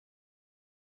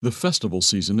The festival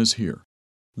season is here.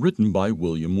 Written by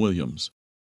William Williams.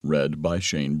 Read by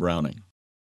Shane Browning.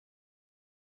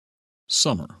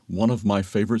 Summer, one of my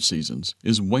favorite seasons,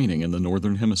 is waning in the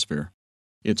Northern Hemisphere.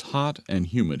 It's hot and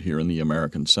humid here in the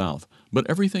American South, but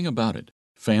everything about it,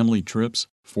 family trips,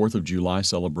 4th of July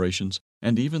celebrations,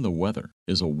 and even the weather,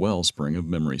 is a wellspring of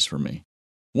memories for me.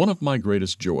 One of my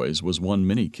greatest joys was one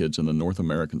many kids in the North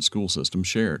American school system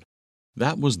shared.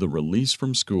 That was the release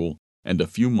from school and a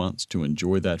few months to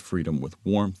enjoy that freedom with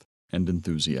warmth and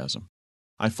enthusiasm.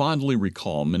 I fondly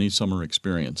recall many summer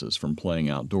experiences from playing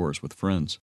outdoors with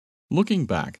friends. Looking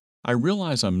back, I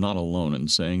realize I'm not alone in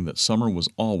saying that summer was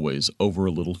always over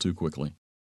a little too quickly.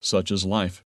 Such is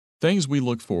life. Things we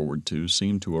look forward to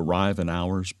seem to arrive in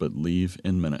hours but leave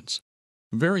in minutes.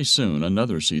 Very soon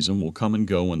another season will come and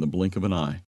go in the blink of an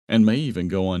eye, and may even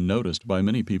go unnoticed by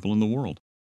many people in the world.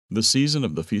 The season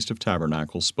of the Feast of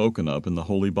Tabernacles spoken of in the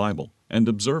Holy Bible and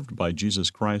observed by Jesus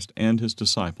Christ and His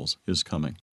disciples is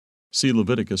coming. See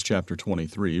Leviticus chapter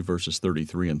 23, verses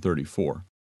 33 and 34,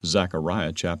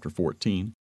 Zechariah chapter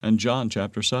 14, and John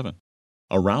chapter 7.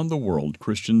 Around the world,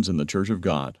 Christians in the Church of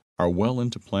God are well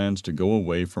into plans to go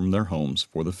away from their homes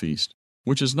for the feast,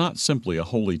 which is not simply a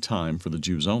holy time for the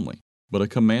Jews only, but a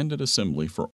commanded assembly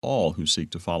for all who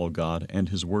seek to follow God and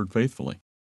His Word faithfully.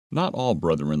 Not all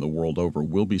brethren the world over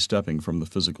will be stepping from the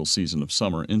physical season of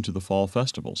summer into the fall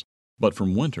festivals, but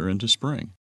from winter into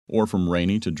spring, or from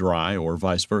rainy to dry, or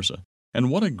vice versa.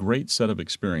 And what a great set of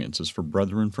experiences for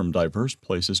brethren from diverse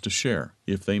places to share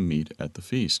if they meet at the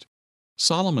feast.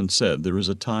 Solomon said there is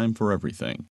a time for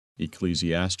everything,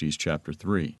 Ecclesiastes chapter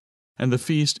 3, and the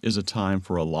feast is a time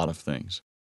for a lot of things.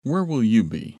 Where will you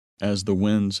be as the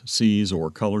winds, seas,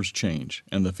 or colors change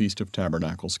and the Feast of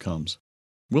Tabernacles comes?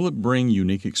 Will it bring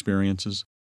unique experiences?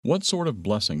 What sort of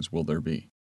blessings will there be?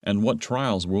 And what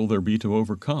trials will there be to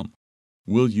overcome?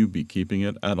 Will you be keeping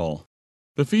it at all?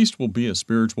 The feast will be a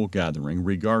spiritual gathering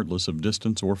regardless of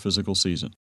distance or physical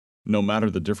season. No matter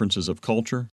the differences of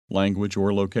culture, language,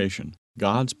 or location,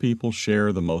 God's people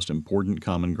share the most important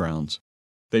common grounds.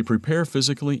 They prepare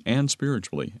physically and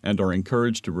spiritually and are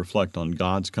encouraged to reflect on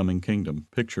God's coming kingdom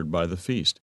pictured by the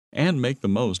feast and make the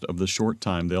most of the short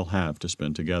time they'll have to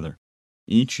spend together.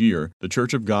 Each year, the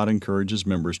Church of God encourages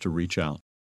members to reach out.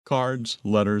 Cards,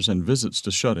 letters, and visits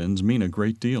to shut-ins mean a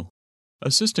great deal.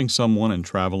 Assisting someone in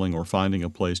traveling or finding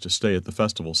a place to stay at the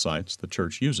festival sites the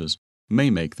church uses may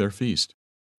make their feast.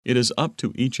 It is up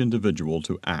to each individual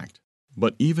to act,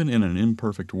 but even in an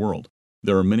imperfect world,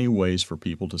 there are many ways for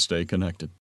people to stay connected.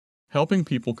 Helping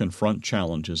people confront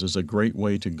challenges is a great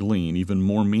way to glean even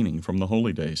more meaning from the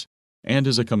holy days, and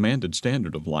is a commanded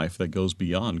standard of life that goes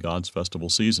beyond God's festival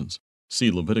seasons. See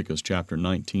Leviticus chapter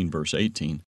 19, verse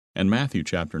 18, and Matthew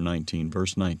chapter 19,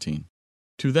 verse 19.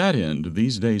 To that end,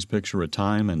 these days picture a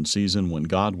time and season when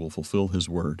God will fulfill His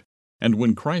word, and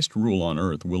when Christ's rule on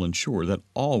earth will ensure that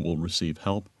all will receive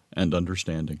help and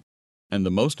understanding. And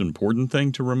the most important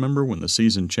thing to remember when the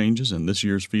season changes and this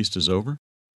year's feast is over?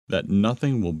 That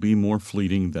nothing will be more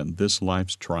fleeting than this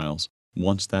life's trials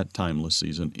once that timeless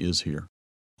season is here.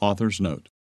 Author's note: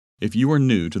 if you are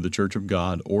new to the Church of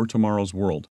God or Tomorrow's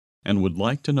World, and would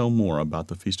like to know more about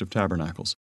the Feast of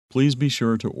Tabernacles, please be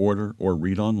sure to order or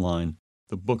read online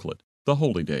the booklet, The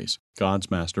Holy Days,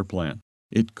 God's Master Plan.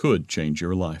 It could change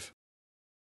your life.